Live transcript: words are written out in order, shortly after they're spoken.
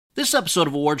This episode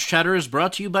of Awards Chatter is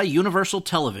brought to you by Universal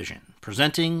Television,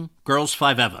 presenting Girls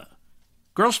 5 Eva.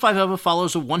 Girls 5 Eva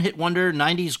follows a one-hit wonder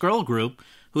 90s girl group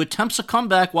who attempts a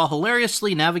comeback while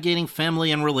hilariously navigating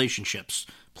family and relationships,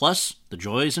 plus the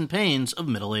joys and pains of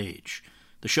middle age.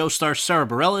 The show stars Sarah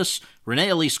Bareilles, Renee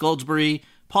Elise Goldsberry,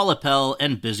 Paula Pell,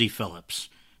 and Busy Phillips.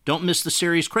 Don't miss the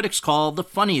series critics call the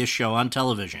funniest show on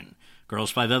television.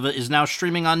 Girls 5 Eva is now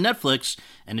streaming on Netflix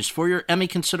and is for your Emmy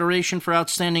consideration for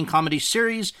Outstanding Comedy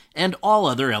Series and all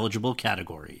other eligible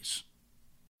categories.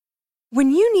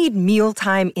 When you need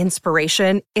mealtime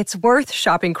inspiration, it's worth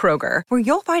shopping Kroger, where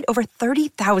you'll find over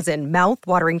 30,000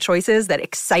 mouth-watering choices that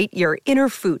excite your inner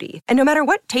foodie. And no matter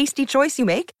what tasty choice you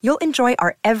make, you'll enjoy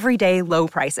our everyday low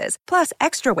prices, plus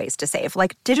extra ways to save,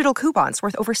 like digital coupons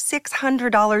worth over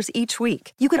 $600 each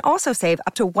week. You can also save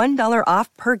up to $1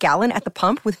 off per gallon at the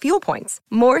pump with fuel points.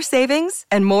 More savings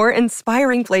and more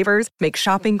inspiring flavors make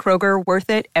shopping Kroger worth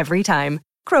it every time.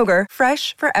 Kroger,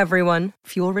 fresh for everyone.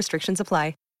 Fuel restrictions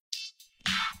apply.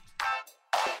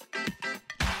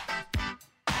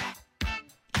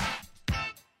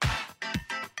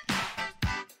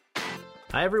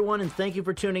 Hi, everyone, and thank you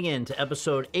for tuning in to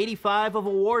episode 85 of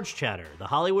Awards Chatter, the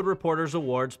Hollywood Reporters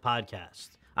Awards podcast.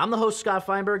 I'm the host, Scott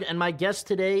Feinberg, and my guest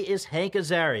today is Hank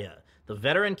Azaria, the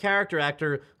veteran character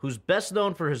actor who's best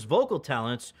known for his vocal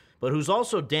talents, but who's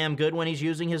also damn good when he's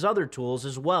using his other tools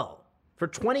as well. For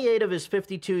 28 of his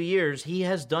 52 years, he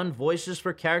has done voices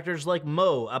for characters like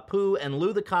Moe, Apu, and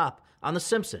Lou the Cop on The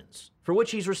Simpsons, for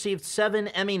which he's received 7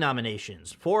 Emmy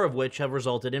nominations, 4 of which have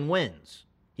resulted in wins.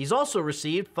 He's also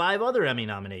received 5 other Emmy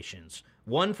nominations,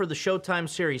 one for the Showtime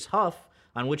series Huff,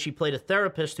 on which he played a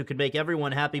therapist who could make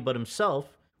everyone happy but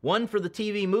himself, one for the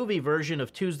TV movie version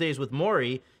of Tuesdays with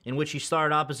Morrie, in which he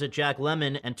starred opposite Jack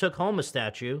Lemmon and took home a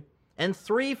statue, and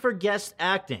 3 for guest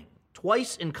acting,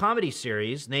 twice in comedy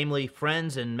series, namely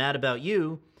Friends and Mad About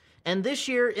You, and this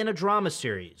year in a drama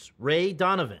series, Ray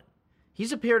Donovan.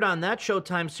 He's appeared on that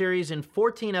Showtime series in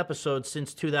 14 episodes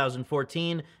since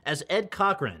 2014 as Ed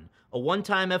Cochran, a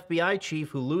one-time FBI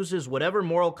chief who loses whatever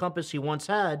moral compass he once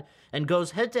had and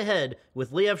goes head-to-head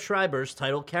with Liev Schreiber's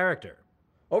title character.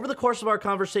 Over the course of our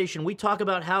conversation, we talk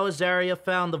about how Azaria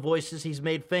found the voices he's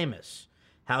made famous,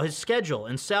 how his schedule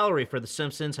and salary for The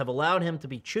Simpsons have allowed him to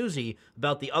be choosy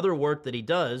about the other work that he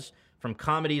does, from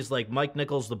comedies like Mike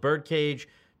Nichols' The Birdcage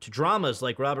to dramas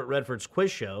like Robert Redford's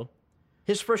Quiz Show,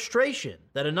 his frustration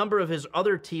that a number of his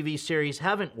other TV series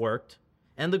haven't worked,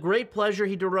 and the great pleasure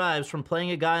he derives from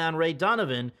playing a guy on Ray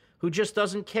Donovan who just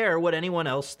doesn't care what anyone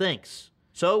else thinks.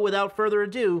 So, without further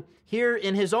ado, here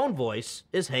in his own voice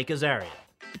is Hank Azaria.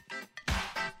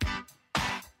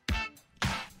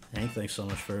 Hank, thanks so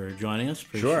much for joining us.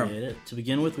 Appreciate it. To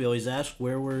begin with, we always ask,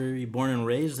 where were you born and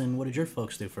raised, and what did your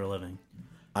folks do for a living?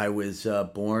 I was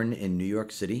born in New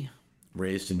York City,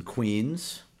 raised in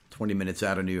Queens, 20 minutes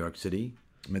out of New York City.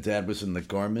 My dad was in the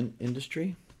garment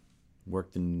industry.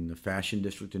 Worked in the fashion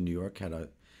district in New York, had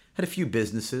a few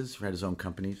businesses, had his own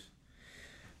companies.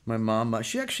 My mom,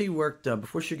 she actually worked,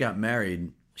 before she got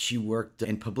married, she worked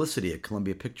in publicity at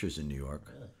Columbia Pictures in New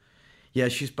York. Really? Yeah,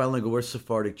 she's bilingual. We're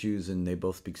Sephardic Jews, and they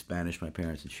both speak Spanish, my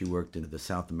parents, and she worked in the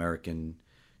South American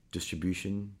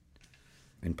distribution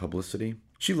and publicity.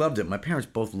 She loved it. My parents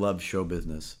both loved show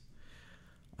business.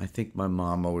 I think my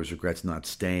mom always regrets not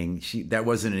staying. That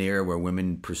wasn't an era where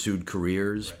women pursued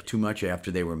careers too much after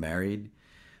they were married.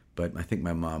 But I think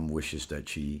my mom wishes that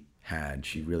she had.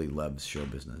 She really loves show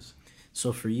business.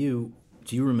 So for you,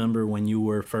 do you remember when you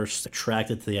were first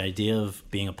attracted to the idea of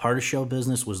being a part of show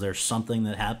business? Was there something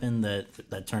that happened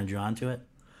that turned you on to it?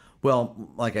 Well,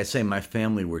 like I say, my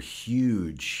family were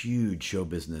huge show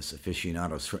business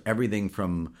aficionados. For everything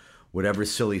from whatever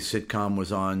silly sitcom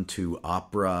was on to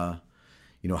opera,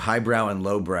 highbrow and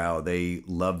lowbrow, they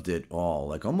loved it all,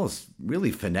 like almost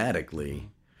really fanatically.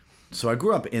 So I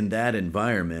grew up in that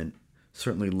environment,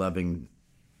 certainly loving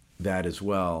that as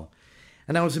well.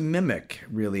 And I was a mimic,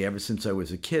 really, ever since I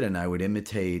was a kid, and I would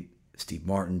imitate Steve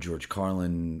Martin, George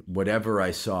Carlin, whatever I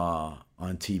saw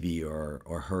on TV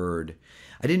or heard.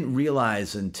 I didn't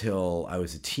realize until I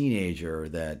was a teenager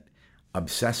that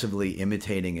obsessively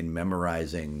imitating and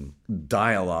memorizing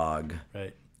dialogue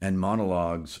and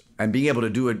monologues and being able to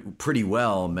do it pretty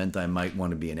well meant I might want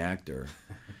to be an actor.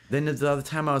 Then at the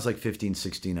time I was like 15,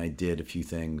 16, I did a few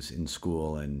things in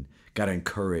school and got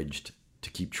encouraged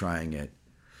to keep trying it.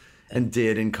 And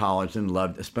did in college and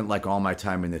loved. I spent like all my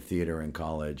time in the theater in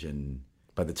college. And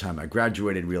by the time I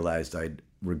graduated, realized I'd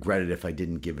regret it if I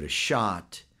didn't give it a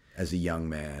shot as a young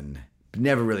man.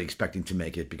 Never really expecting to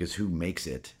make it, because who makes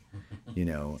it,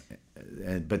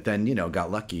 But then, got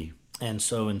lucky. And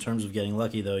so in terms of getting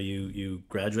lucky, though, you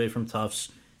graduated from Tufts.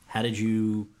 How did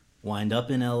you wind up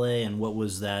in LA, and what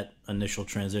was that initial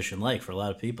transition like? For a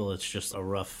lot of people, it's just a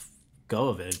rough go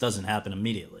of it. It doesn't happen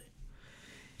immediately.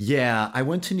 Yeah, I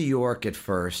went to New York at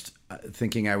first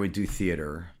thinking I would do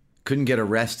theater. Couldn't get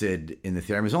arrested in the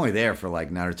theater. I was only there for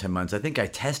like 9 or 10 months. I think I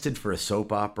tested for a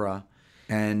soap opera.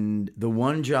 And the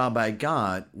one job I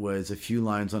got was a few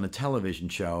lines on a television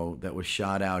show that was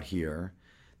shot out here.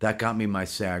 That got me my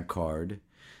SAG card.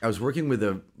 I was working with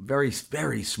a very,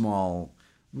 very small,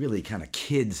 really kind of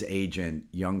kids agent,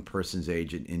 young person's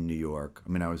agent in New York. I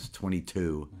mean, I was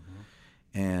 22.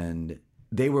 And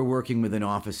they were working with an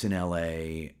office in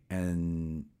LA,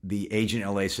 and the agent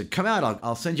in LA said, come out,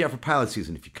 I'll send you out for pilot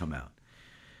season if you come out.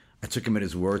 I took him at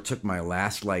his word, took my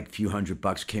last like few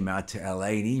 $100, came out to LA,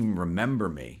 and he didn't even remember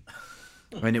me.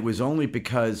 And it was only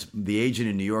because the agent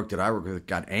in New York that I worked with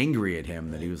got angry at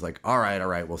him that he was like, all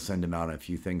right, we'll send him out on a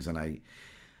few things. And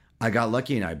I got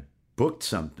lucky and I booked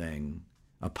something,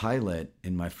 a pilot,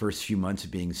 in my first few months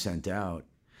of being sent out.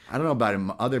 I don't know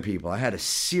about other people. I had a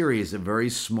series of very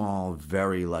small,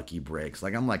 very lucky breaks.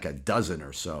 Like I'm like a dozen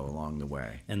or so along the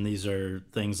way. And these are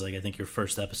things like, I think your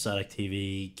first episodic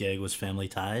TV gig was Family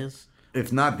Ties.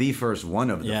 If not the first, one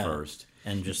of the first.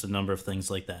 And just a number of things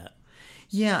like that.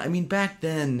 Yeah, I mean, back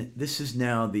then, this is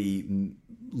now the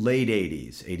late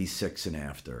 80s, 86 and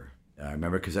after. I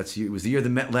remember because it was the year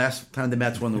last time the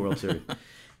Mets won the World Series.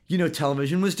 You know,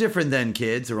 television was different then,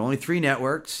 kids. There were only 3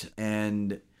 networks,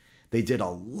 and they did a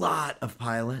lot of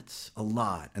pilots, a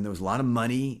lot. And there was a lot of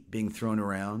money being thrown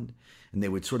around. And they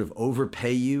would sort of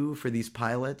overpay you for these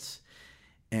pilots.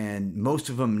 And most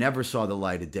of them never saw the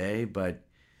light of day. But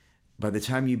by the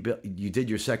time you did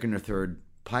your second or third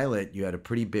pilot, you had a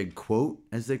pretty big quote,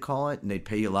 as they call it. And they'd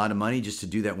pay you a lot of money just to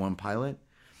do that one pilot.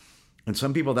 And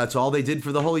some people, that's all they did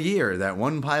for the whole year, that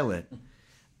one pilot.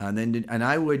 And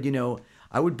I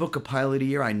would book a pilot a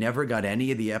year. I never got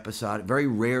any of the episodic. Very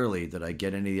rarely did I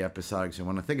get any of the episodics. And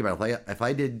when I think about it, if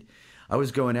I did, I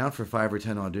was going out for 5 or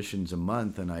 10 auditions a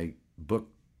month, and I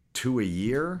booked 2 a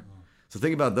year. So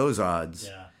think about those odds.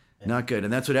 Yeah. Not good.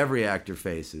 And that's what every actor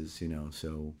faces,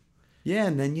 So, yeah,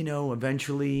 and then,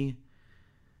 eventually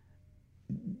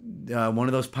one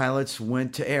of those pilots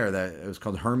went to air. It was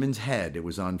called Herman's Head. It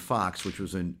was on Fox, which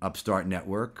was an upstart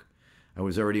network. I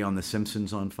was already on The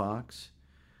Simpsons on Fox.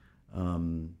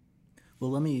 Well,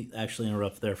 let me actually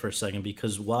interrupt there for a second,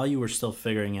 because while you were still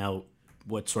figuring out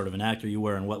what sort of an actor you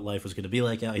were and what life was going to be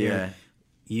like out here,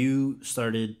 you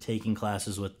started taking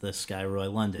classes with this guy, Roy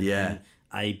London. Yeah. And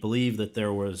I believe that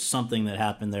there was something that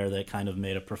happened there that kind of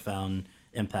made a profound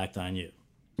impact on you.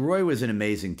 Roy was an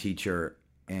amazing teacher,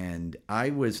 and I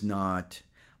was not,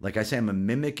 like I say, I'm a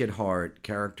mimic at heart,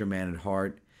 character man at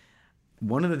heart.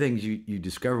 One of the things you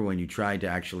discover when you try to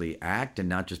actually act and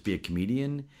not just be a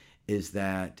comedian is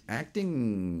that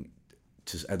acting,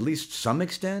 to at least some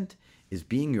extent, is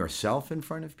being yourself in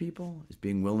front of people, is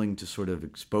being willing to sort of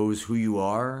expose who you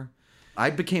are.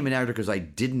 I became an actor because I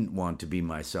didn't want to be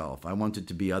myself. I wanted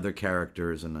to be other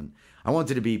characters, and I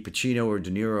wanted to be Pacino or De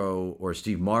Niro or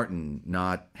Steve Martin,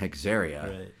 not Hank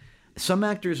Azaria. Right. Some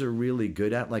actors are really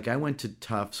good at, like I went to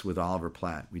Tufts with Oliver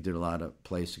Platt. We did a lot of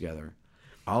plays together.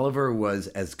 Oliver was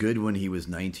as good when he was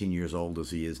 19 years old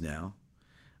as he is now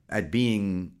at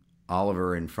being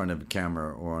Oliver in front of a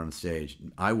camera or on stage.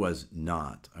 I was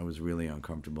not. I was really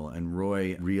uncomfortable. And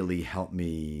Roy really helped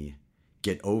me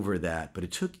get over that. But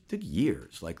it took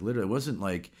years. Like literally, it wasn't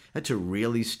like I had to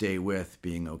really stay with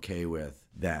being okay with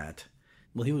that.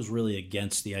 Well, he was really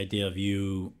against the idea of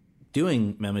you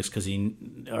doing mimics because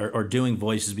or doing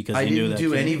voices because he knew that. I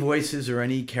didn't do any voices or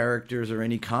any characters or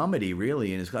any comedy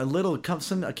really, and it's a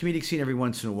comedic scene every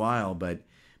once in a while. But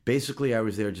basically, I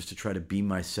was there just to try to be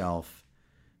myself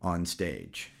on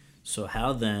stage. So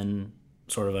how then,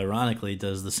 sort of ironically,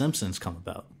 does The Simpsons come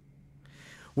about?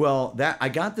 Well, I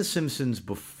got The Simpsons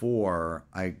before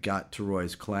I got to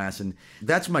Roy's class, and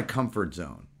that's my comfort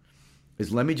zone.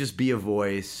 Is let me just be a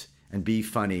voice and be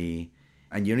funny.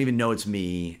 And you don't even know it's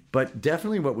me. But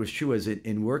definitely what was true is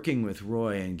in working with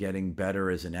Roy and getting better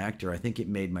as an actor, I think it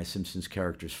made my Simpsons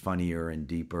characters funnier and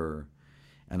deeper.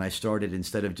 And I started,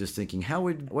 instead of just thinking,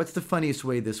 what's the funniest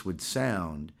way this would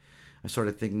sound? I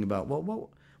started thinking about, well,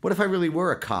 what if I really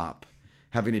were a cop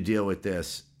having to deal with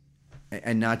this?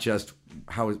 And not just,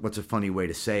 what's a funny way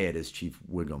to say it as Chief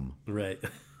Wiggum. Right.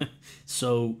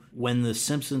 So when The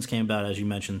Simpsons came about, as you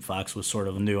mentioned, Fox was sort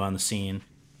of new on the scene.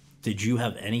 Did you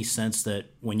have any sense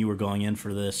that when you were going in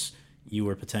for this, you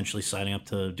were potentially signing up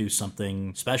to do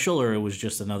something special, or it was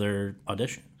just another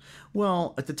audition?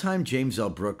 Well, at the time, James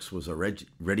L. Brooks was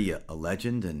already a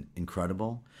legend and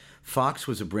incredible. Fox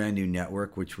was a brand new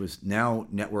network, which was now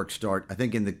network start. I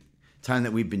think in the time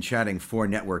that we've been chatting, 4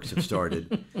 networks have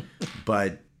started.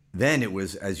 But then it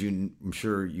was, as I'm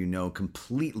sure you know,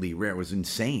 completely rare. It was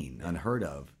insane, unheard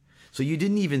of. So you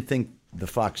didn't even think the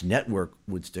Fox network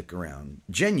would stick around,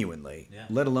 genuinely,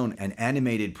 let alone an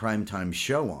animated primetime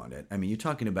show on it. I mean, you're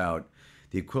talking about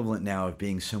the equivalent now of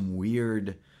being some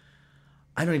weird,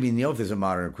 I don't even know if there's a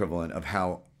modern equivalent of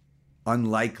how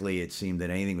unlikely it seemed that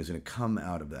anything was going to come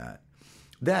out of that.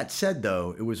 That said,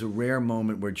 though, it was a rare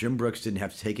moment where Jim Brooks didn't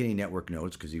have to take any network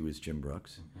notes because he was Jim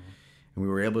Brooks. And we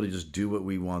were able to just do what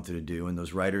we wanted to do. And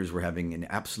those writers were having an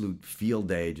absolute field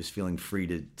day, just feeling free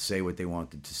to say what they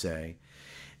wanted to say.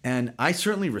 And I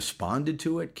certainly responded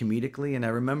to it comedically. And I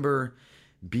remember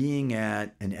being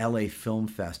at an LA Film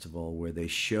Festival where they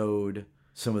showed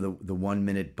some of the 1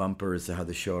 minute bumpers of how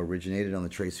the show originated on the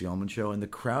Tracy Ullman Show. And the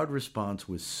crowd response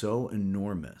was so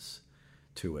enormous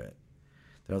to it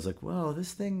that I was like, well,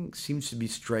 this thing seems to be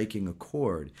striking a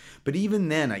chord. But even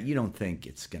then, you don't think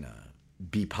it's going to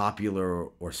be popular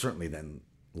or certainly then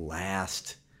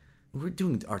last. We're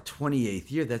doing our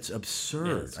 28th year. That's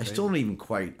absurd. I still don't even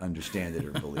quite understand it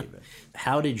or believe it.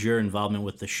 How did your involvement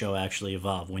with the show actually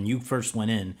evolve? When you first went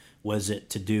in, was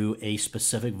it to do a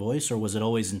specific voice or was it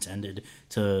always intended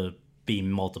to be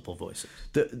multiple voices?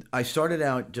 I started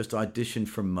out just auditioned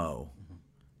for Mo,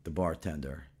 the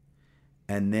bartender,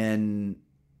 and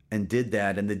did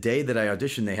that. And the day that I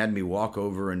auditioned, they had me walk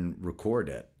over and record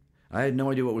it. I had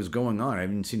no idea what was going on. I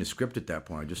hadn't seen a script at that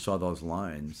point. I just saw those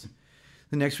lines.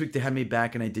 The next week, they had me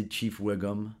back, and I did Chief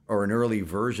Wiggum, or an early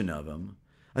version of him.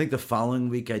 I think the following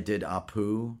week, I did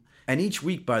Apu. And each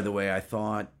week, by the way, I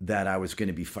thought that I was going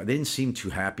to be fine. They didn't seem too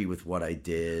happy with what I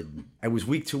did. I was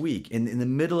week to week. In the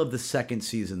middle of the second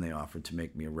season, they offered to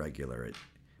make me a regular.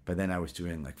 By then, I was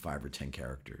doing like 5 or 10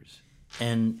 characters.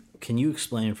 And can you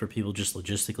explain for people just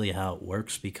logistically how it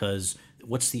works? Because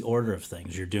what's the order of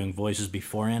things? You're doing voices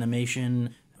before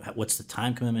animation. What's the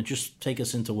time commitment? Just take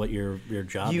us into what your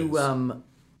job is.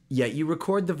 You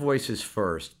record the voices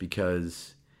first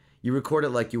because you record it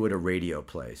like you would a radio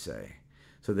play, say,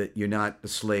 so that you're not a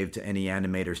slave to any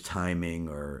animator's timing,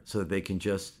 or so that they can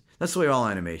just. That's the way all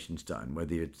animation's done,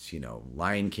 whether it's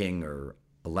Lion King or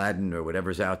Aladdin or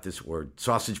whatever's out this, or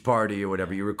Sausage Party or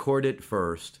whatever. You record it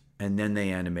first, and then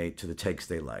they animate to the takes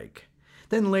they like.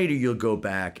 Then later you'll go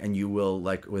back and you will,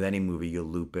 like with any movie, you'll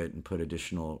loop it and put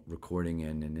additional recording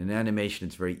in. And in animation,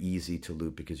 it's very easy to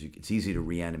loop because it's easy to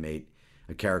reanimate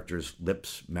a character's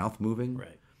lips, mouth moving.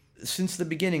 Right. Since the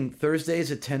beginning, Thursdays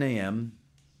at 10 a.m.,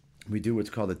 we do what's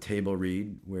called a table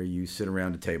read, where you sit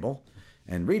around a table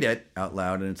and read it out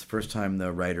loud. And it's the first time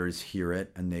the writers hear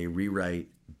it, and they rewrite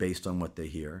based on what they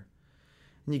hear.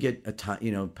 And you get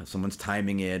someone's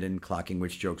timing it and clocking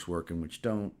which jokes work and which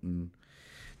don't. And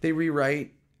they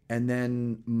rewrite, and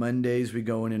then Mondays we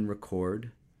go in and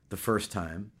record the first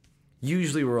time.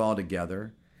 Usually we're all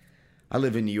together. I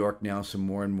live in New York now, so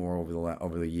more and more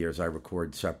over the years I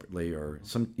record separately, or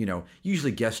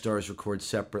usually guest stars record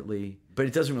separately. But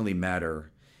it doesn't really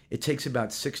matter. It takes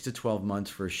about 6 to 12 months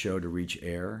for a show to reach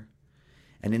air.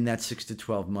 And in that 6 to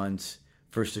 12 months,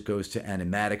 first it goes to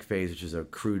animatic phase, which is a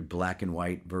crude black and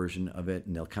white version of it,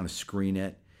 and they'll kind of screen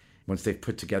it. Once they've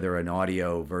put together an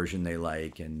audio version they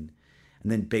like, and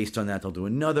then based on that, they'll do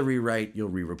another rewrite. You'll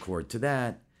re-record to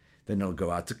that. Then it'll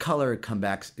go out to color. It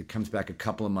comes back a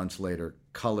couple of months later,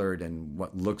 colored and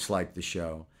what looks like the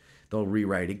show. They'll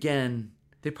rewrite again.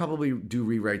 They probably do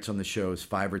rewrites on the shows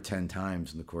 5 or 10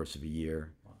 times in the course of a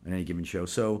year on any given show.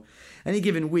 So any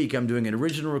given week, I'm doing an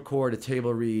original record, a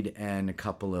table read, and a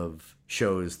couple of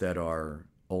shows that are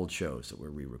old shows that we're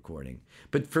re-recording.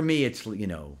 But for me, it's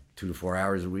 2 to 4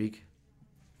 hours a week.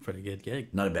 Pretty good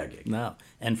gig. Not a bad gig. No.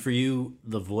 And for you,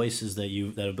 the voices that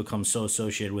have become so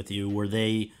associated with you, were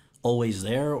they always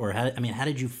there? Or how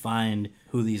did you find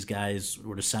who these guys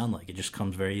were to sound like? It just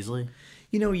comes very easily?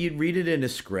 You'd read it in a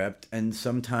script, and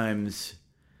sometimes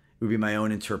it would be my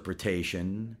own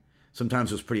interpretation.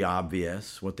 Sometimes it was pretty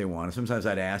obvious what they wanted. Sometimes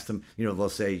I'd ask them, they'll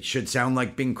say, should sound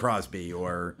like Bing Crosby,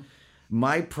 or...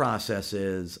 My process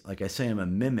is, like I say, I'm a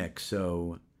mimic,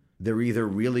 so they're either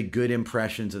really good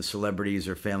impressions of celebrities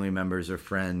or family members or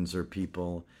friends or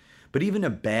people, but even a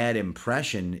bad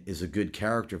impression is a good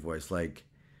character voice. Like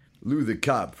Lou the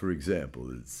Cop, for example,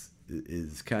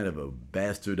 is kind of a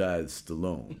bastardized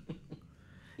Stallone.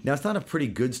 Now, it's not a pretty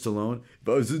good Stallone. If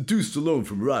I was to do Stallone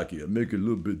from Rocky, I'd make it a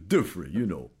little bit different,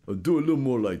 I'd do a little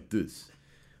more like this.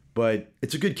 But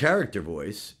it's a good character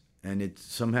voice. And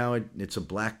it's a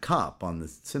black cop on The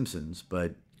Simpsons.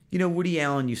 But, Woody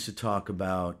Allen used to talk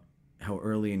about how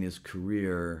early in his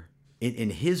career, in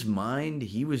his mind,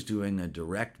 he was doing a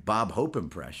direct Bob Hope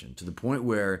impression to the point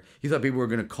where he thought people were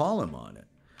going to call him on it.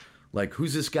 Like,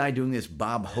 who's this guy doing this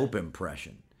Bob Hope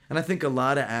impression? And I think a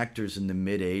lot of actors in the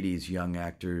mid-'80s, young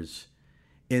actors,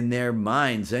 in their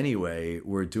minds anyway,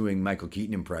 were doing Michael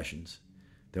Keaton impressions.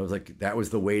 That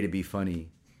was the way to be funny.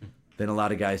 Then a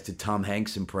lot of guys did Tom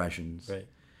Hanks impressions. Right.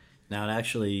 Now,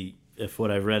 actually, if what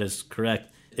I've read is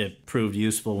correct, it proved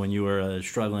useful when you were a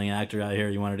struggling actor out here.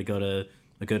 You wanted to go to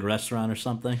a good restaurant or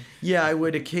something? Yeah, I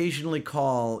would occasionally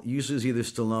call, usually as either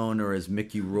Stallone or as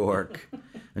Mickey Rourke,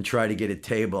 and try to get a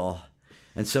table.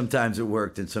 And sometimes it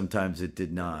worked and sometimes it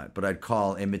did not. But I'd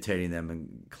call imitating them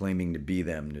and claiming to be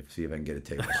them to see if I can get a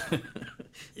table.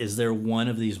 Is there one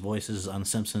of these voices on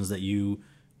Simpsons that you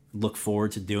look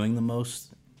forward to doing the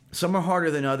most? Some are harder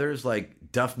than others,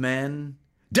 like Duffman.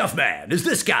 Duffman is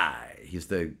this guy. He's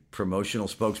the promotional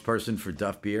spokesperson for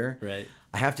Duff Beer. Right.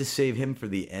 I have to save him for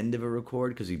the end of a record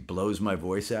because he blows my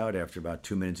voice out after about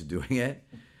 2 minutes of doing it.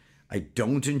 I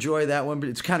don't enjoy that one, but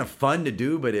it's kind of fun to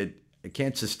do, but it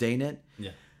can't sustain it.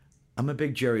 Yeah. I'm a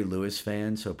big Jerry Lewis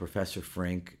fan, so Professor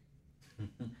Frink,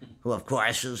 who of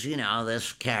course is,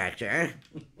 this character.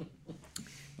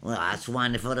 Well, it's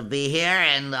wonderful to be here,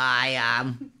 and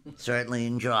I certainly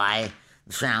enjoy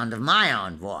the sound of my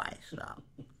own voice. So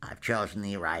I've chosen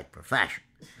the right profession.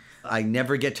 I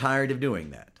never get tired of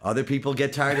doing that. Other people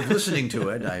get tired of listening to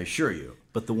it, I assure you.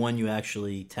 But the one you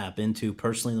actually tap into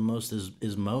personally the most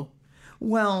is Moe?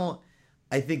 Well,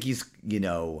 I think he's,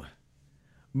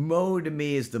 Moe to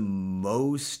me is the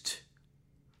most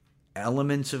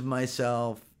elements of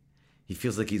myself. He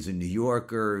feels like he's a New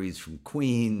Yorker. He's from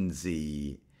Queens.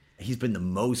 He's been the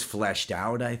most fleshed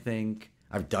out, I think.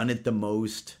 I've done it the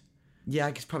most. Yeah,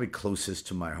 I guess probably closest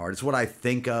to my heart. It's what I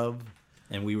think of.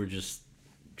 And we were just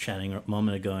chatting a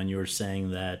moment ago, and you were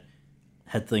saying that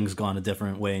had things gone a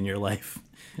different way in your life,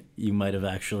 it might have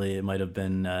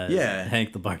been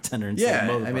Hank the bartender instead of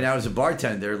Moe the bartender. I was a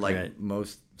bartender like right.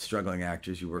 most struggling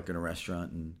actors. You work in a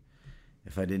restaurant, and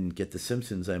if I didn't get The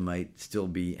Simpsons, I might still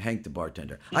be Hank the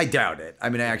bartender. I doubt it. I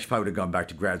actually probably would have gone back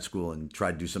to grad school and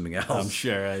tried to do something else. I'm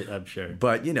sure.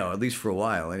 But, at least for a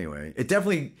while anyway. It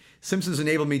definitely, Simpsons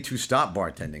enabled me to stop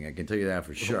bartending. I can tell you that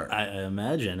for sure. I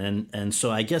imagine. And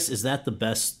so I guess, is that the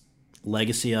best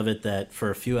legacy of it, that for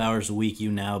a few hours a week,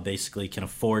 you now basically can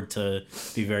afford to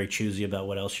be very choosy about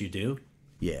what else you do?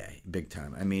 Yeah, big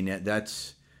time.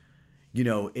 That's...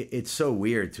 it's so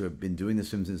weird to have been doing The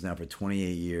Simpsons now for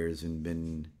 28 years and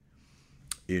been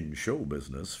in show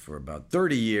business for about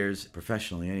 30 years,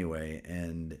 professionally anyway.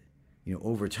 And,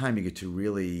 over time you get to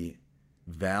really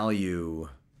value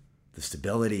the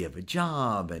stability of a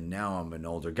job. And now I'm an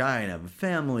older guy and I have a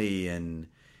family. And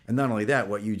not only that,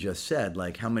 what you just said,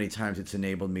 like how many times it's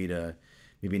enabled me to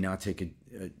maybe not take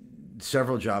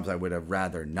several jobs I would have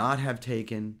rather not have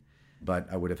taken, but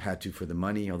I would have had to for the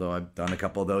money, although I've done a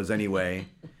couple of those anyway.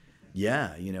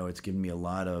 Yeah, it's given me a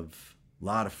lot of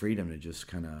freedom to just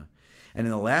kind of... And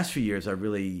in the last few years, I've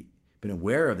really been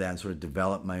aware of that and sort of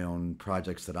developed my own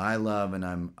projects that I love,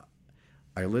 and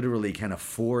I literally can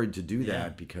afford to do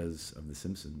that because of The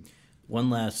Simpsons. One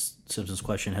last Simpsons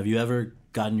question. Have you ever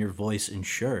gotten your voice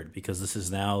insured? Because this is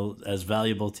now as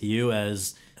valuable to you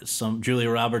as some Julia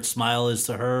Roberts' smile is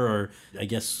to her, or I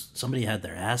guess somebody had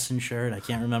their ass insured. I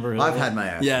can't remember. I've had my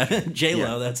ass insured.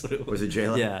 J-Lo, that's what it was. Was it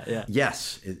J-Lo? Yeah.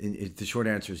 Yes. The short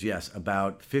answer is yes.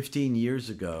 About 15 years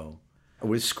ago, I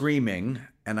was screaming,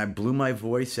 and I blew my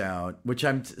voice out, which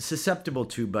I'm susceptible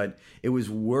to, but it was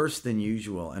worse than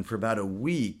usual. And for about a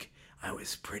week, I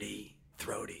was pretty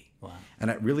throaty. Wow. And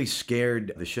it really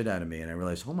scared the shit out of me. And I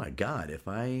realized, oh my God, if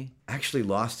I actually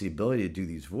lost the ability to do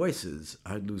these voices,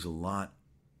 I'd lose a lot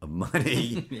of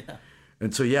money. Yeah.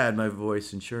 And so, I had my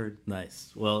voice insured.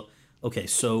 Nice. Well, okay,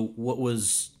 so what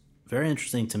was very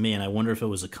interesting to me, and I wonder if it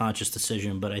was a conscious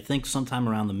decision, but I think sometime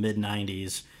around the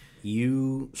mid-'90s,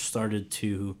 you started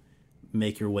to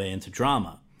make your way into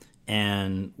drama.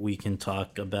 And we can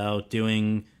talk about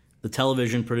doing the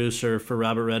television producer for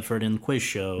Robert Redford in the Quiz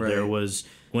Show. Right. There was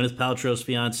Gwyneth Paltrow's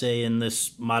fiance in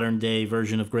this modern-day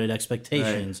version of Great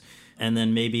Expectations. Right. And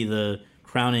then maybe the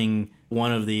crowning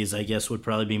one of these, I guess, would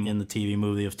probably be in the TV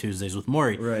movie of Tuesdays with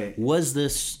Morrie. Right. Was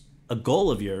this a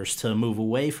goal of yours to move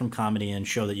away from comedy and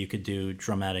show that you could do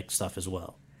dramatic stuff as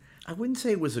well? I wouldn't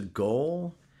say it was a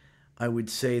goal. I would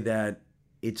say that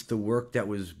it's the work that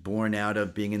was born out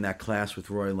of being in that class with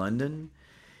Roy London.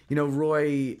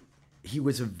 Roy, he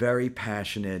was a very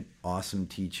passionate, awesome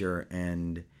teacher,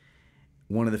 and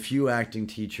one of the few acting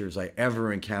teachers I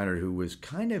ever encountered who was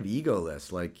kind of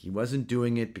egoless. Like, he wasn't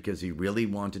doing it because he really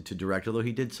wanted to direct, although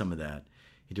he did some of that.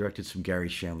 He directed some Gary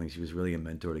Shandlings. He was really a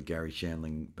mentor to Gary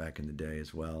Shandling back in the day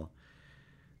as well.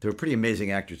 There were pretty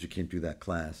amazing actors who came through that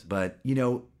class. But,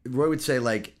 Roy would say,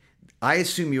 like, I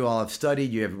assume you all have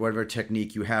studied, you have whatever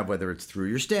technique you have, whether it's through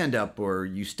your stand-up or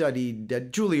you studied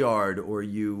at Juilliard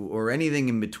or anything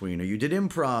in between, or you did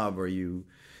improv or you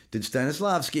did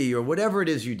Stanislavski or whatever it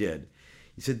is you did.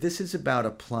 He said, this is about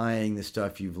applying the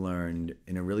stuff you've learned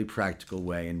in a really practical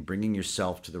way and bringing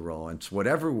yourself to the role. And it's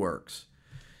whatever works.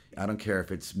 I don't care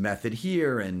if it's method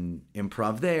here and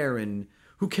improv there, and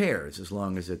who cares as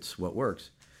long as it's what works.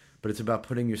 But it's about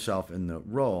putting yourself in the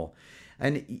role.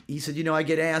 And he said, I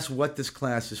get asked what this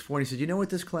class is for. And he said, you know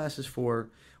what this class is for?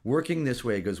 Working this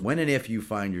way. He goes, when and if you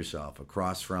find yourself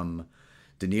across from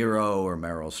De Niro or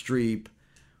Meryl Streep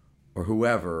or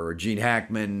whoever, or Gene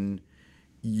Hackman,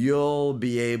 you'll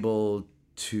be able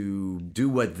to do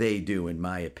what they do, in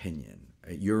my opinion,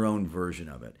 your own version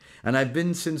of it. And I've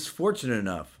been since fortunate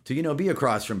enough to, be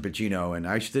across from Pacino. And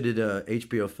I just did a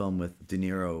HBO film with De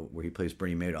Niro where he plays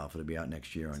Bernie Madoff. It'll be out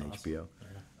next year on HBO.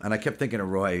 And I kept thinking of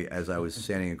Roy as I was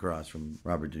standing across from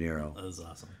Robert De Niro. That was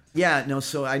awesome. Yeah, no,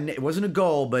 so it wasn't a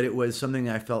goal, but it was something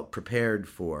I felt prepared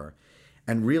for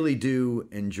and really do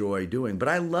enjoy doing. But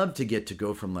I love to get to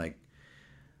go from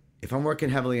if I'm working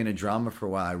heavily in a drama for a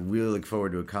while, I really look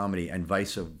forward to a comedy and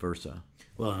vice versa.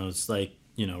 Well, it's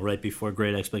right before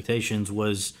Great Expectations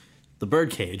was The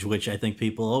Birdcage, which I think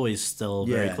people always still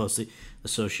very closely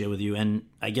associate with you. And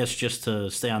I guess just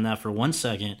to stay on that for 1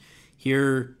 second,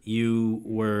 here you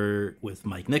were with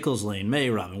Mike Nichols, Lane May,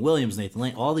 Robin Williams, Nathan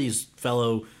Lane, all these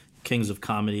fellow kings of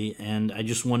comedy. And I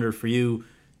just wonder for you,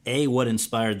 A, what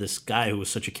inspired this guy who was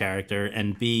such a character,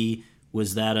 and B,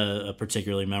 was that a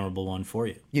particularly memorable one for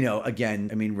you? Again,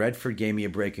 Redford gave me a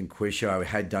break in Quiz Show. I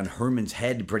had done Herman's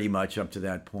Head pretty much up to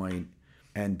that point.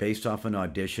 And based off an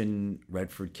audition,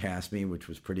 Redford cast me, which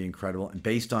was pretty incredible. And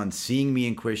based on seeing me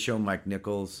in Quiz Show, Mike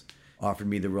Nichols offered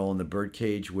me the role in The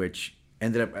Birdcage, which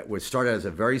started as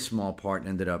a very small part and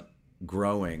ended up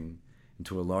growing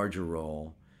into a larger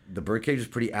role. The Birdcage was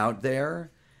pretty out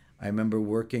there. I remember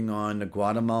working on a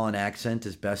Guatemalan accent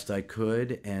as best I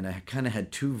could, and I kind of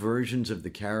had two versions of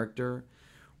the character.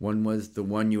 One was the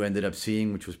one you ended up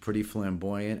seeing, which was pretty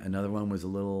flamboyant. Another one was a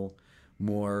little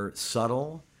more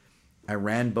subtle. I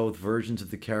ran both versions of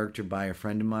the character by a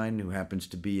friend of mine who happens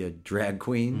to be a drag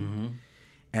queen,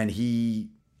 and he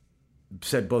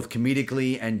said both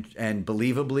comedically and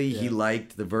believably he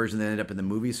liked the version that ended up in the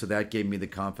movie, so that gave me the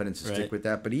confidence to stick with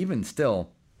that. But even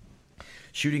still,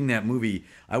 shooting that movie,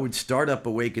 I would start up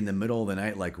awake in the middle of the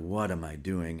night like, what am I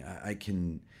doing?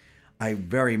 I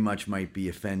very much might be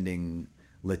offending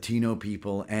Latino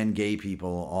people and gay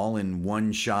people all in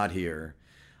one shot here.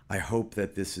 I hope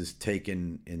that this is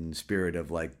taken in spirit of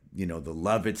the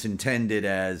love it's intended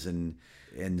as, and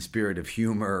in the spirit of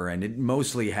humor, and it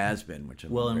mostly has been, which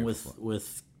I'm and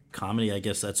with comedy, I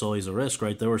guess that's always a risk,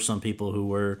 right? There were some people who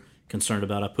were concerned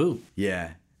about Apu.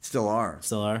 Yeah, still are.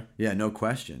 Still are? Yeah, no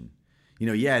question.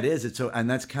 It is. It's so, and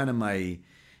that's kind of my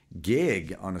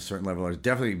gig on a certain level. Or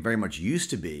definitely very much used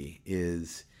to be.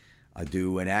 Is I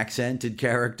do an accented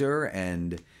character,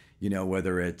 and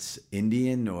whether it's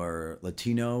Indian or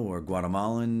Latino or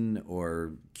Guatemalan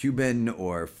or Cuban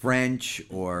or French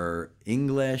or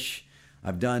English,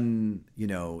 I've done,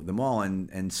 them all,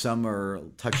 and some are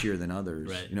touchier than others,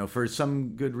 right. For some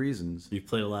good reasons. You've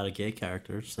played a lot of gay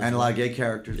characters. And a lot of gay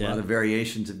characters, a lot of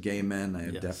variations of gay men I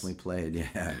have definitely played,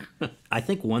 I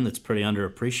think one that's pretty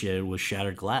underappreciated was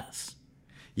Shattered Glass.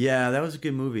 Yeah, that was a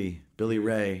good movie. Billy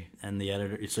Ray. And the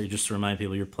editor, so just to remind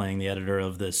people, you're playing the editor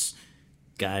of this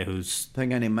guy who's...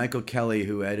 Playing a guy named Michael Kelly,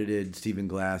 who edited Stephen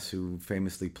Glass, who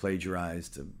famously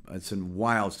plagiarized. It's a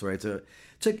wild story. It's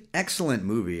an excellent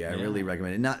movie. I really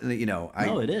recommend it. Not,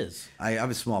 it is. I have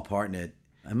a small part in it.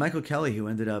 And Michael Kelly, who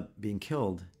ended up being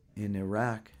killed in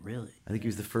Iraq. Really? I think he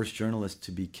was the first journalist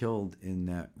to be killed in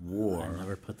that war. I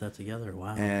never put that together.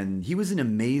 Wow. And he was an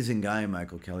amazing guy,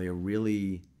 Michael Kelly, a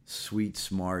really sweet,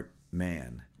 smart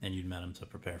man. And you'd met him to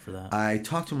prepare for that? I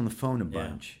talked to him on the phone a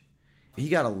bunch. He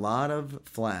got a lot of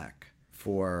flack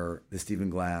for the Stephen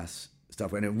Glass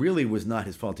stuff, and it really was not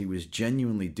his fault. He was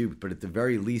genuinely duped, but at the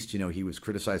very least, he was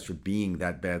criticized for being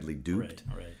that badly duped.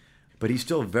 Right. But he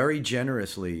still very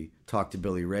generously talked to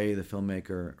Billy Ray, the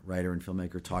filmmaker, writer and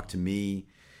filmmaker, talked to me,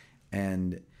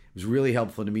 and it was really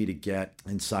helpful to me to get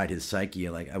inside his psyche.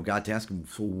 I got to ask him,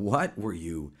 so what were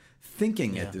you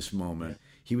thinking at this moment?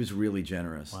 He was really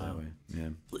generous that way. Yeah.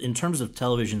 In terms of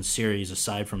television series,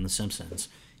 aside from The Simpsons,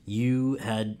 you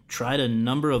had tried a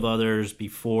number of others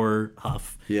before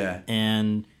Huff. Yeah.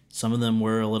 And some of them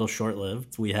were a little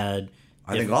short-lived. We had...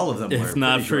 I think all of them were. If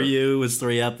Not For You was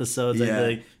 3 episodes. Yeah. I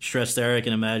think Stressed Eric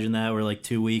and Imagine That were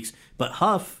 2 weeks. But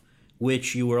Huff,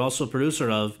 which you were also producer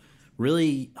of,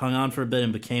 really hung on for a bit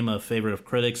and became a favorite of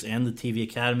critics and the TV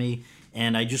Academy.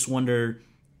 And I just wonder,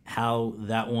 how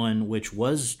that one, which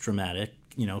was dramatic,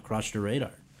 crossed your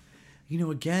radar.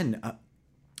 Again,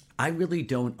 I really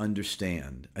don't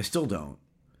understand. I still don't.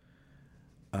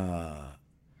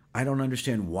 I don't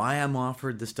understand why I'm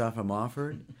offered the stuff I'm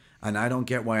offered, and I don't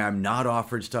get why I'm not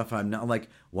offered stuff I'm not. Like,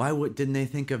 didn't they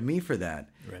think of me for that?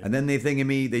 Right. And then they think of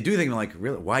me. They do think like,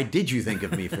 really? Why did you think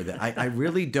of me for that? I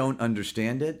really don't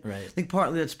understand it. Right. I think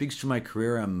partly that speaks to my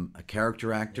career. I'm a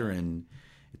character actor, and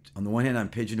on the one hand, I'm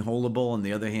pigeonholable. On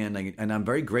the other hand, I'm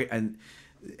very great. And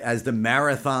as the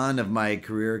marathon of my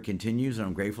career continues, and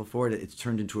I'm grateful for it, it's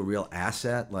turned into a real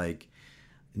asset. Like,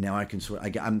 now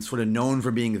I'm sort of known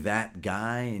for being that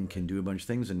guy and can do a bunch of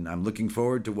things, and I'm looking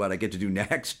forward to what I get to do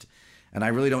next. And I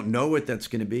really don't know what that's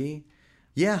going to be.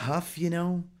 Yeah, Huff,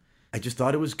 I just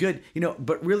thought it was good.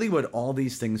 But really what all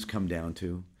these things come down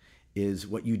to is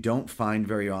what you don't find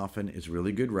very often is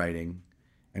really good writing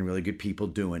and really good people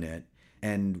doing it.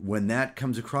 And when that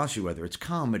comes across you, whether it's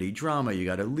comedy, drama, you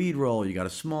got a lead role, you got a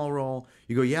small role,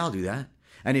 you go, yeah, I'll do that.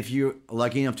 And if you're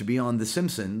lucky enough to be on The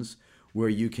Simpsons, where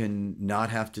you can not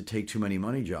have to take too many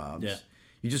money jobs,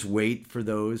 you just wait for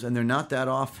those, and they're not that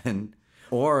often.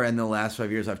 Or in the last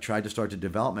 5 years, I've tried to start to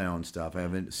develop my own stuff. I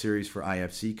have a series for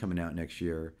IFC coming out next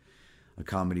year, a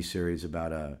comedy series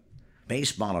about a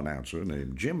baseball announcer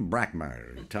named Jim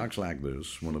Brackmeyer. He talks like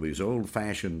this, one of these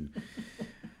old-fashioned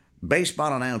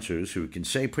baseball announcers who can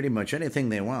say pretty much anything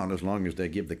they want as long as they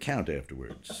give the count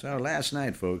afterwards. So last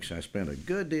night, folks, I spent a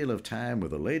good deal of time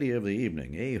with the lady of the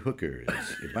evening, A. Hooker,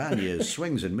 as Ibanez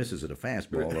swings and misses at a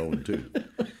fastball 0-2.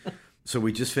 So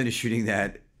we just finished shooting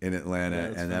that in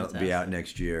Atlanta, and that'll be out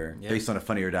next year, based on a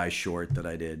Funny or Die short that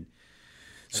I did.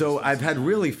 So I've had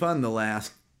really fun the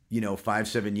last,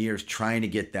 5-7 years trying to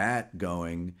get that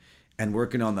going and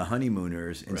working on The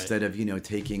Honeymooners instead of,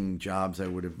 taking jobs I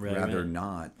would have rather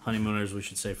not. Honeymooners, we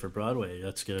should say, for Broadway.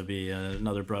 That's going to be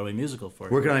another Broadway musical for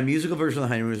you. Working on a musical version of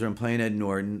The Honeymooners. I'm playing Ed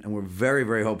Norton, and we're very,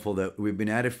 very hopeful that we've been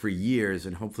at it for years,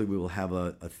 and hopefully we will have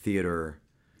a theater.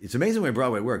 It's amazing the way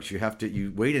Broadway works.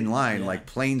 You wait in line like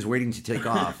planes waiting to take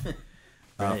off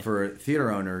for a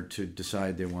theater owner to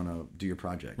decide they want to do your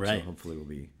project. Right. So hopefully we'll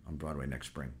be on Broadway next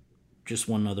spring. Just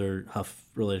one other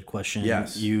Huff-related question.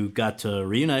 Yes. You got to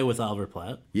reunite with Oliver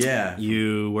Platt. Yeah.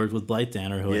 You worked with Blythe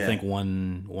Danner, who I think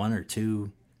won 1 or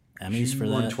 2 Emmys for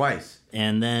that. Won twice.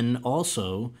 And then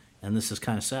also, and this is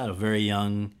kind of sad, a very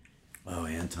young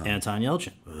Anton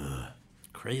Yelchin. Ugh.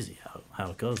 Crazy how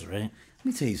it goes, right? Let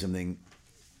me tell you something.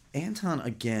 Anton,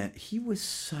 again, he was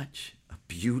such a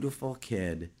beautiful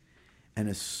kid and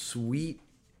a sweet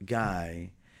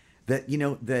guy that,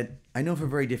 that I know for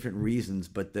very different reasons,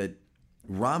 but that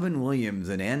Robin Williams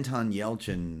and Anton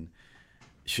Yelchin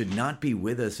should not be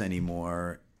with us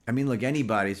anymore. I mean, look,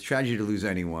 it's tragedy to lose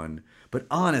anyone, but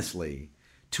honestly,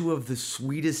 2 of the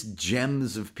sweetest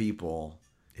gems of people.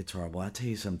 It's horrible. I'll tell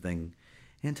you something.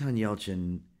 Anton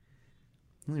Yelchin,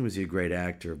 not only was he a great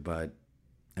actor,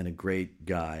 and a great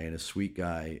guy and a sweet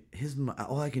guy.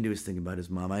 All I can do is think about his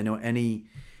mom. I know any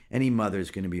mother's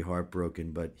going to be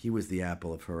heartbroken, but he was the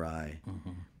apple of her eye.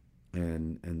 Mm-hmm.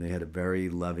 And they had a very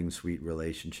loving, sweet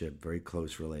relationship, very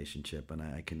close relationship, and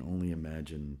I can only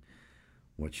imagine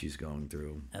what she's going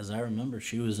through. As I remember,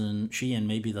 she and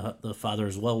maybe the father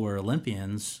as well were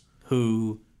Olympians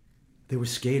who... They were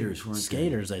skaters, weren't they?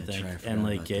 Skaters, I think,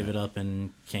 and gave it up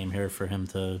and came here for him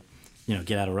to,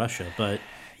 get out of Russia. But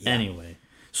anyway,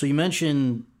 so you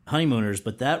mentioned Honeymooners,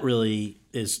 but that really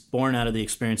is born out of the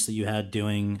experience that you had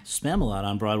doing Spamalot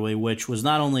on Broadway, which was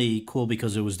not only cool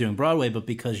because it was doing Broadway, but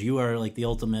because you are like the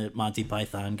ultimate Monty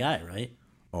Python guy, right?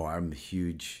 Oh, I'm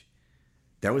huge.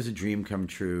 That was a dream come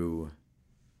true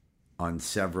on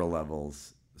several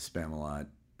levels, Spamalot.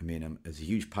 I mean, I'm as a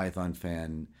huge Python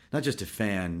fan, not just a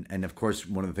fan, and of course,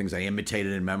 one of the things I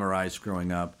imitated and memorized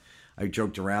growing up, I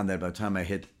joked around that by the time I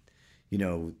hit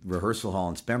rehearsal hall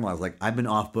in Spamalot, I was like, I've been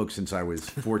off book since I was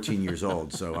 14 years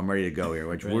old, so I'm ready to go here,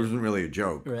 which wasn't really a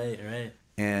joke. Right.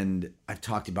 And I've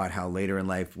talked about how later in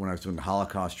life, when I was doing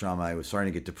Holocaust drama, I was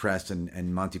starting to get depressed,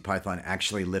 and Monty Python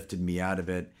actually lifted me out of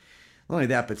it. Not only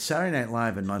that, but Saturday Night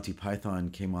Live and Monty Python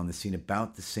came on the scene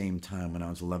about the same time when I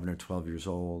was 11 or 12 years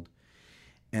old.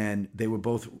 And they were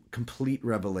both complete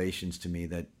revelations to me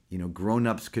that,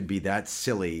 grown-ups could be that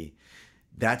silly,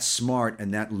 that smart,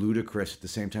 and that ludicrous at the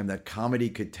same time, that comedy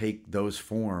could take those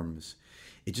forms.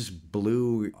 It just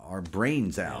blew our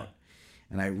brains out.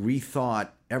 Yeah. And I rethought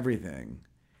everything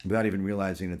without even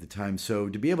realizing it at the time. So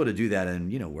to be able to do that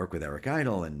and, work with Eric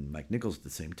Idle and Mike Nichols at the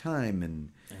same time.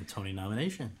 And Tony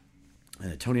nomination.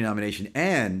 And a Tony nomination.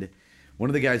 And one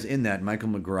of the guys in that, Michael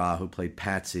McGraw, who played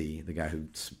Patsy, the guy who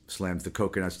slams the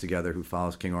coconuts together, who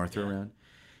follows King Arthur around.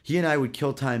 he and I would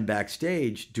kill time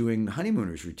backstage doing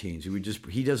honeymooners routines.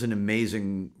 He does an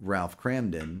amazing Ralph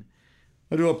Cramden.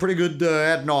 I do a pretty good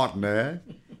Ed Norton, eh?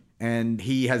 And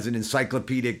he has an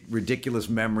encyclopedic, ridiculous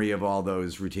memory of all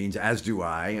those routines, as do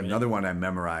I. Another one I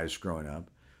memorized growing up.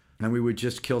 And we would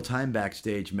just kill time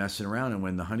backstage messing around. And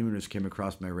when the honeymooners came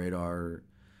across my radar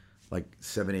like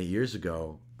 7, 8 years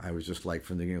ago, I was just like,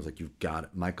 from the beginning, I was like, you've got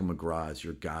it. Michael McGraw is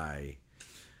your guy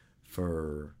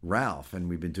for Ralph. And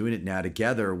we've been doing it now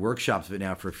together, workshops of it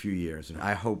now for a few years. And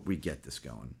I hope we get this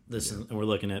going. We're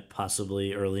looking at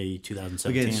possibly early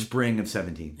 2017. Again, spring of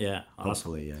 17. Yeah, awesome.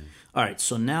 Hopefully, yeah. All right,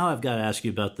 so now I've got to ask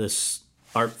you about this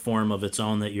art form of its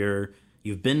own that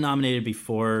you've been nominated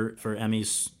before for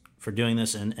Emmys for doing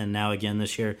this, and now again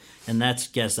this year, and that's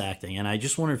guest acting. And I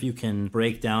just wonder if you can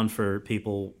break down for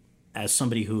people, as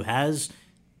somebody who has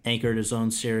anchored his own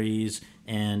series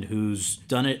and who's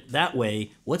done it that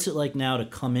way, what's it like now to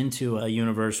come into a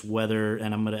universe, whether,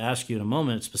 and I'm going to ask you in a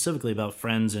moment specifically about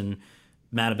Friends and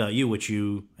Mad About You, which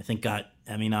you, I think, got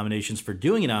Emmy nominations for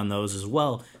doing it on those as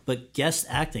well, but guest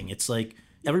acting, it's like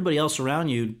everybody else around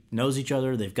you knows each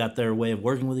other, they've got their way of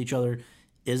working with each other.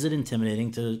 Is it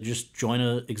intimidating to just join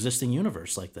an existing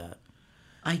universe like that?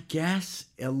 I guess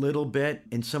a little bit.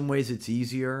 In some ways it's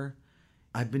easier.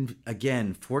 I've been,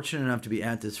 again, fortunate enough to be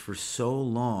at this for so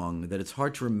long that it's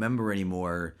hard to remember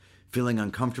anymore feeling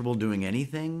uncomfortable doing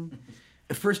anything.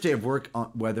 The first day of work,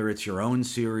 whether it's your own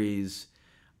series,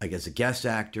 like as a guest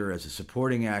actor, as a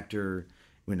supporting actor,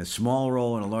 in a small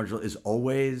role, in a large role, is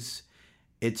always,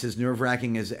 it's as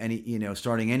nerve-wracking as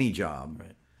starting any job.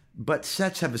 Right. But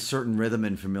sets have a certain rhythm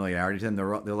and familiarity to them.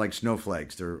 They're like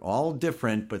snowflakes. They're all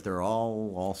different, but they're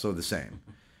all also the same.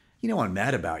 I'm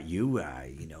mad about you.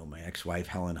 My ex-wife,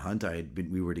 Helen Hunt,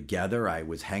 we were together. I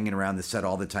was hanging around the set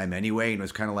all the time anyway, and it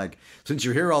was kind of like, since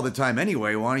you're here all the time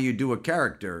anyway, why don't you do a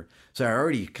character? So I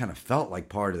already kind of felt like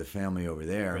part of the family over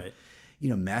there.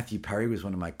 Right. Matthew Perry was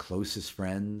one of my closest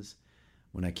friends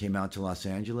when I came out to Los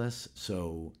Angeles.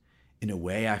 So in a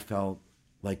way, I felt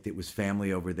like it was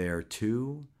family over there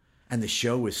too. And the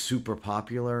show was super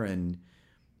popular, and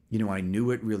I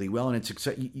knew it really well. And it's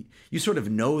exciting. You sort of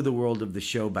know the world of the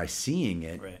show by seeing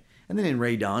it. Right. And then in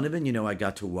Ray Donovan, I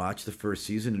got to watch the first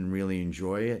season and really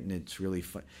enjoy it, and it's really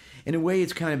fun. In a way,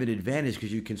 it's kind of an advantage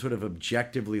because you can sort of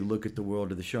objectively look at the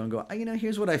world of the show and go,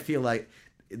 here's what I feel like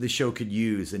the show could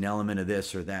use, an element of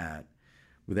this or that,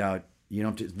 without,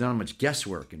 not much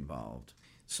guesswork involved.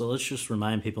 So let's just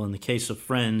remind people, in the case of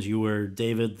Friends, you were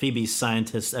Phoebe's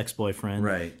scientist ex-boyfriend.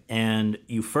 Right. And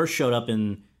you first showed up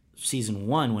in season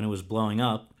 1 when it was blowing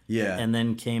up. Yeah. And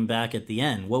then came back at the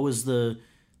end. Was the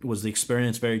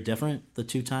experience very different the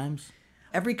 2 times?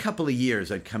 Every couple of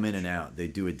years I'd come in and out.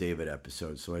 They'd do a David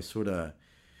episode. So I sort of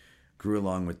grew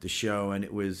along with the show, and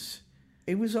it was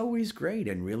always great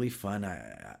and really fun.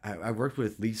 I worked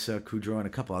with Lisa Kudrow on a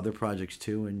couple other projects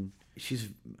too, and she's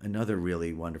another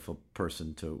really wonderful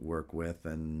person to work with.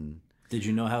 And did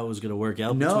you know how it was going to work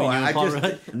out no, between you and Paul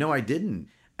Rudd? No, I didn't.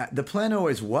 The plan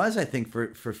always was, I think,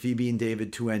 for Phoebe and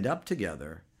David to end up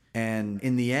together. And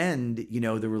in the end,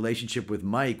 the relationship with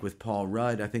Mike, with Paul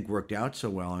Rudd, I think worked out so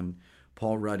well. And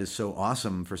Paul Rudd is so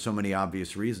awesome for so many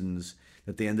obvious reasons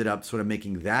that they ended up sort of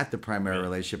making that the primary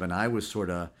relationship. And I was sort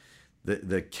of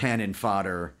the cannon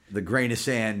fodder, the grain of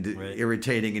sand,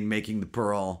 irritating and making the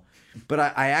pearl. But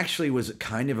I actually was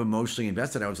kind of emotionally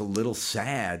invested. I was a little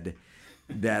sad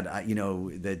that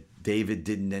that David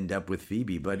didn't end up with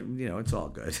Phoebe, but it's all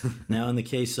good. Now, in the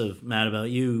case of Mad About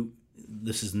You,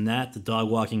 this is Nat, the dog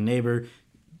walking neighbor.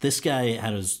 This guy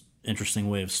had his interesting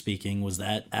way of speaking. Was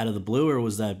that out of the blue, or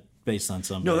was that based on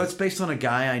something? No, that's based on a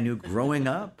guy I knew growing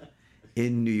up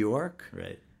in New York.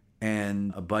 Right.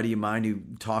 And a buddy of mine who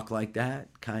talked like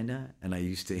that, kind of, and I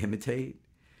used to imitate.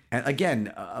 And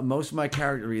again, most of my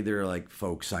characters are either like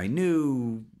folks I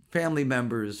knew, family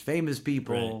members, famous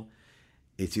people. Right.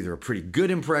 It's either a pretty good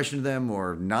impression of them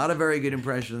or not a very good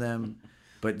impression of them.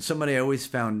 But somebody I always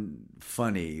found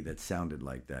funny that sounded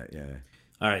like that, yeah.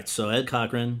 All right, so Ed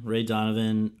Cochran, Ray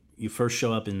Donovan, you first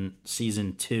show up in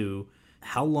season 2.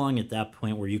 How long at that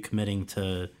point were you committing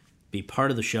to be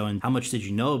part of the show, and how much did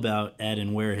you know about Ed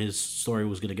and where his story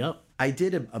was going to go? I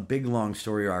did a big, long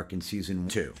story arc in season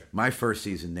 2. My first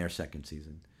season, their second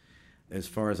season. As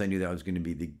far as I knew, that was going to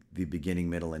be the beginning,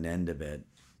 middle, and end of it.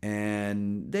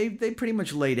 And they pretty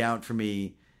much laid out for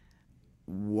me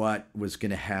what was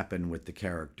going to happen with the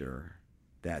character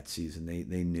that season.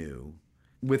 They knew,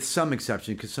 with some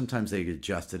exception, because sometimes they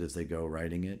adjust it as they go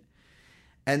writing it.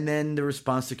 And then the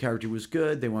response to the character was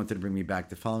good. They wanted to bring me back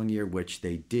the following year, which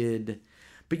they did.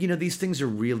 But, these things are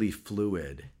really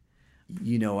fluid.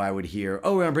 I would hear,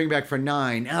 oh, we're going to bring back for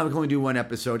 9. Oh, we're going to do 1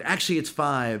 episode. Actually, it's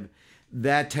 5.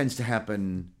 That tends to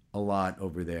happen a lot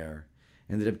over there.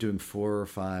 Ended up doing 4 or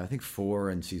 5, I think 4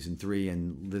 in season 3.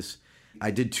 And this,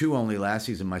 I did 2 only last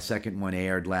season. My second one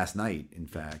aired last night, in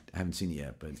fact. I haven't seen it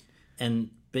yet, but. And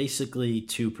basically,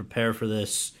 to prepare for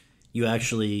this, you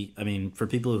actually, I mean, for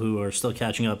people who are still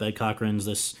catching up, Ed Cochran's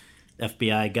this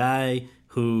FBI guy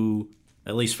who,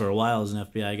 at least for a while, is an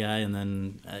FBI guy and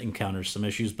then encounters some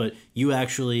issues. But you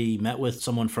actually met with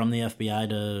someone from the FBI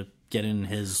to get in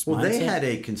his mindset? They had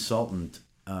a consultant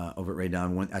over at Ray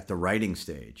Donovan at the writing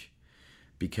stage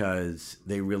because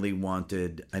they really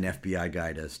wanted an FBI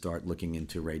guy to start looking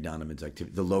into Ray Donovan's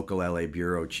activity, the local LA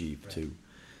bureau chief to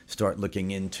start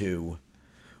looking into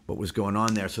what was going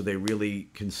on there. So they really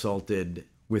consulted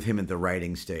with him at the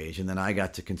writing stage. And then I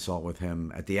got to consult with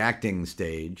him at the acting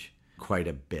stage quite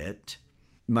a bit.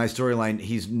 My storyline,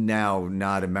 he's now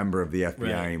not a member of the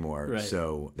FBI anymore,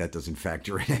 so that doesn't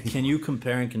factor in. Can you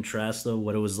compare and contrast, though,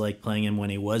 what it was like playing him when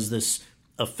he was this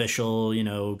official,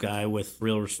 guy with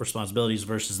real responsibilities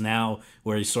versus now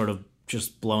where he's sort of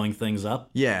just blowing things up?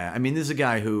 Yeah, I mean, this is a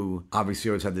guy who obviously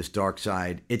always had this dark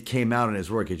side. It came out in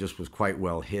his work. It just was quite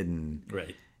well hidden.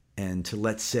 Right. And to,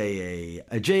 let's say,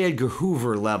 a J. Edgar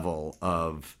Hoover level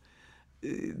of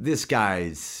this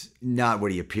guy's not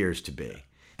what he appears to be.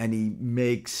 And he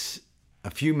makes a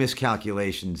few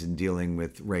miscalculations in dealing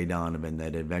with Ray Donovan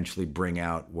that eventually bring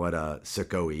out what a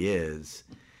sicko he is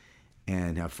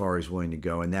and how far he's willing to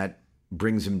go. And that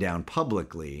brings him down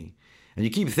publicly. And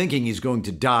you keep thinking he's going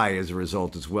to die as a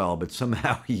result as well, but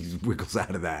somehow he wiggles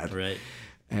out of that. Right.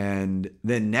 And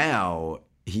then now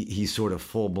he's sort of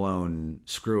full-blown,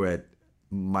 screw it,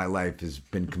 my life has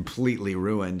been completely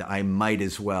ruined. I might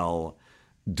as well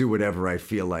do whatever I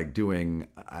feel like doing.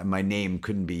 My name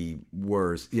couldn't be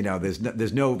worse.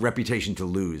 There's no reputation to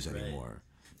lose anymore.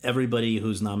 Right. Everybody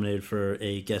who's nominated for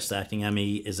a guest acting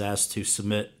Emmy is asked to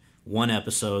submit one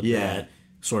episode that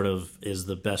sort of is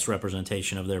the best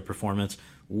representation of their performance.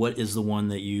 What is the one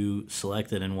that you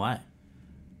selected and why?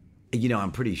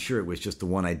 I'm pretty sure it was just the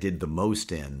one I did the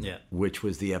most in, yeah. Which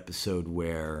was the episode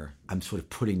where I'm sort of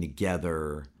putting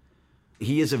together.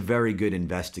 He is a very good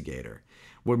investigator.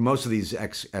 What most of these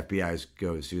ex-FBIs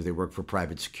goes to is they work for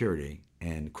private security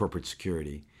and corporate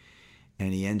security.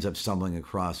 And he ends up stumbling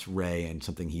across Ray and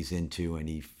something he's into, and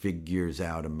he figures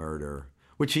out a murder,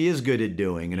 which he is good at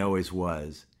doing and always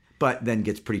was, but then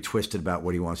gets pretty twisted about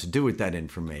what he wants to do with that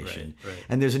information. Right.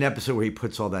 And there's an episode where he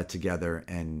puts all that together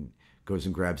and goes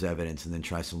and grabs evidence and then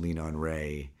tries to lean on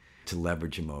Ray to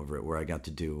leverage him over it, where I got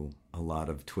to do a lot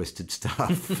of twisted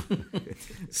stuff.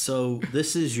 So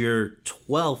this is your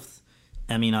 12th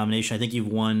Emmy nomination. I think you've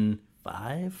won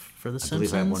 5 for The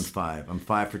Simpsons. I believe I won 5. I'm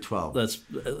 5 for 12.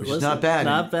 Which is not bad.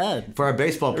 Not bad. For a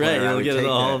baseball player, right, I would get take the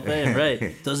Hall of that. Fame.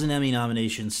 Right. Does an Emmy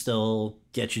nomination still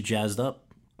get you jazzed up?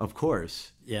 Of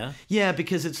course. Yeah? Yeah,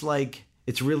 because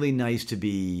it's really nice to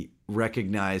be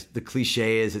recognized. The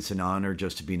cliche is it's an honor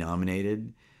just to be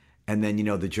nominated. And then,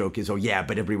 the joke is, oh, yeah,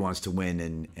 but everybody wants to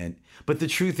win. But the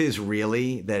truth is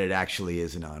really that it actually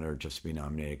is an honor just to be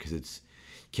nominated because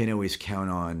can't always count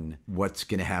on what's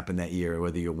going to happen that year,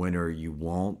 whether you win or you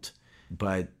won't.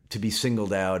 But to be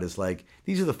singled out as like,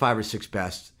 these are the 5 or 6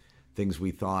 best things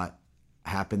we thought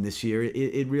happened this year,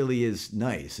 it really is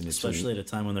nice. And especially at a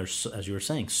time when there's, as you were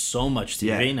saying, so much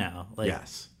TV now.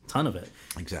 Yes. A ton of it.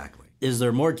 Exactly. Is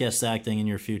there more guest acting in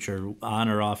your future on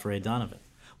or off Ray Donovan?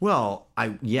 Well,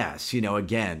 yes,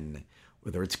 again,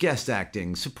 whether it's guest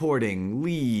acting, supporting,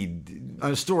 lead,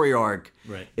 a story arc.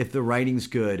 Right. If the writing's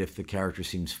good, if the character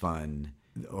seems fun,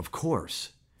 of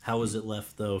course. How was it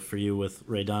left, though, for you with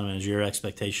Ray Donovan? Is your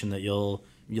expectation that you'll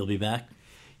be back?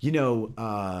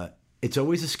 It's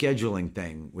always a scheduling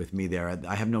thing with me there.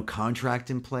 I have no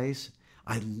contract in place.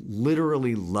 I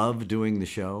literally love doing the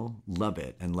show, love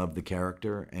it, and love the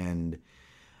character. And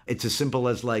it's as simple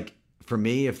as like, for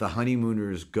me, if The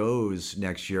Honeymooners goes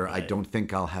next year, I don't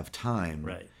think I'll have time.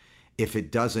 Right. If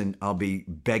it doesn't, I'll be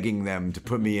begging them to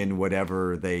put me in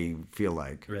whatever they feel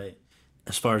like. Right.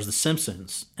 As far as The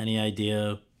Simpsons, any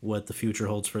idea what the future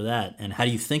holds for that? And how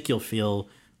do you think you'll feel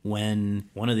when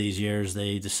one of these years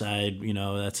they decide,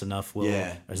 that's enough?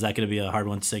 Is that going to be a hard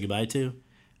one to say goodbye to?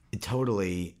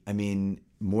 Totally. I mean,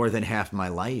 more than half my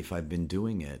life I've been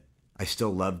doing it. I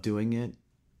still love doing it.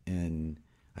 And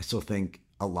I still think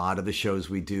a lot of the shows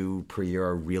we do per year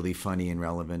are really funny and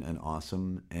relevant and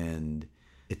awesome. And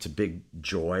it's a big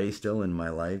joy still in my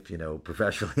life,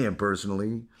 professionally and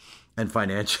personally and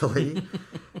financially.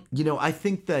 I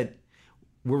think that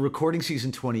we're recording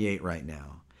season 28 right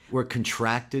now. We're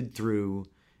contracted through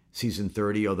season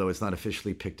 30, although it's not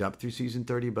officially picked up through season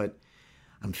 30. But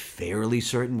I'm fairly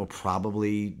certain we'll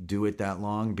probably do it that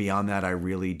long. Beyond that, I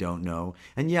really don't know.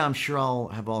 And yeah, I'm sure I'll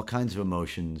have all kinds of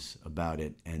emotions about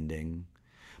it ending.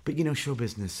 But, show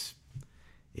business,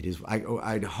 it is.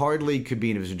 I hardly could be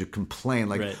in a position to complain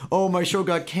like, right. Oh, my show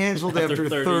got canceled after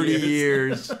 30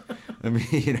 years. I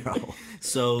mean,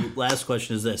 So last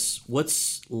question is this.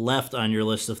 What's left on your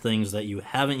list of things that you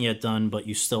haven't yet done but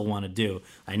you still want to do?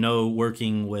 I know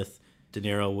working with De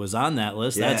Niro was on that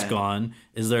list. Yeah. That's gone.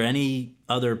 Is there any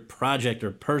other project or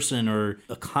person or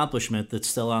accomplishment that's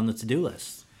still on the to-do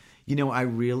list? I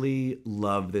really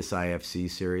love this IFC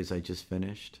series I just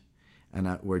finished. And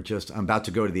I'm about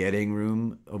to go to the editing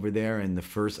room over there. And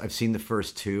I've seen the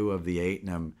first 2 of the 8, and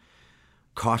I'm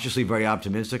cautiously very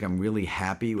optimistic. I'm really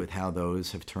happy with how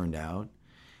those have turned out.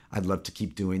 I'd love to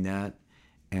keep doing that.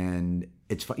 And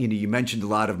it's fun. You mentioned a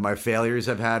lot of my failures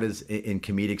I've had in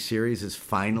comedic series is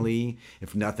finally,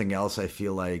 if nothing else, I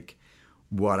feel like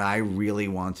what I really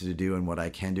wanted to do and what I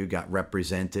can do got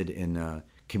represented in a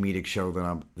comedic show that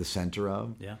I'm the center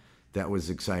of. Yeah. That was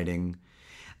exciting.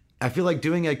 I feel like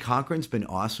doing Ed Cochran's been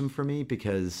awesome for me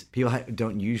because people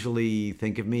don't usually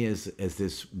think of me as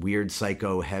this weird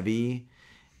psycho heavy.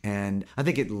 And I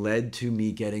think it led to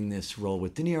me getting this role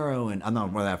with De Niro, and I'm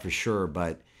not that for sure,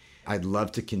 but I'd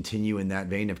love to continue in that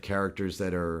vein of characters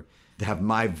that have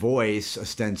my voice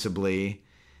ostensibly,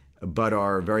 but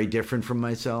are very different from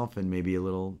myself and maybe a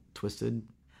little twisted.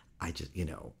 I just,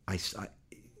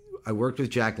 I worked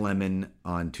with Jack Lemmon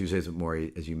on Tuesdays with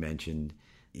Morrie, as you mentioned.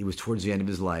 He was towards the end of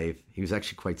his life. He was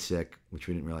actually quite sick, which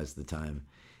we didn't realize at the time.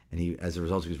 And as a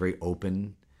result, he was very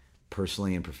open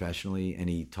personally and professionally. And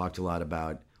he talked a lot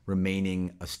about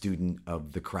remaining a student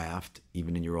of the craft,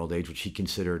 even in your old age, which he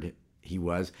considered he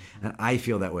was. And I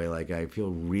feel that way. Like, I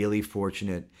feel really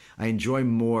fortunate. I enjoy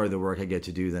more the work I get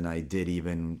to do than I did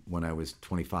even when I was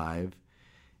 25.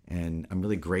 And I'm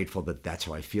really grateful that that's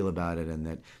how I feel about it.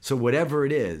 And so whatever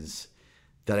it is,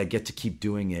 that I get to keep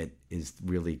doing it is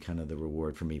really kind of the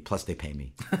reward for me. Plus, they pay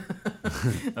me.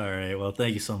 All right. Well,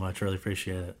 thank you so much. Really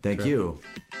appreciate it. Thank you.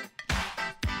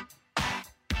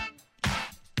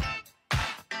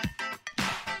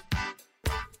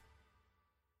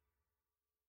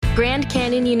 Grand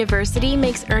Canyon University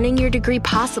makes earning your degree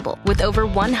possible with over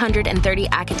 130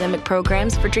 academic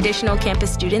programs for traditional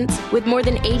campus students with more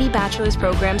than 80 bachelor's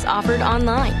programs offered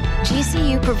online.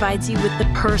 GCU provides you with the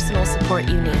personal support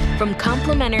you need, from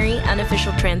complimentary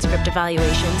unofficial transcript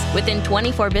evaluations within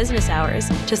 24 business hours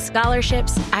to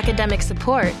scholarships, academic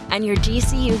support, and your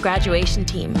GCU graduation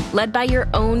team, led by your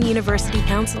own university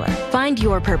counselor. Find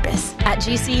your purpose at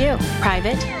GCU.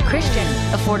 Private, Christian,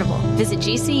 affordable. Visit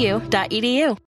gcu.edu.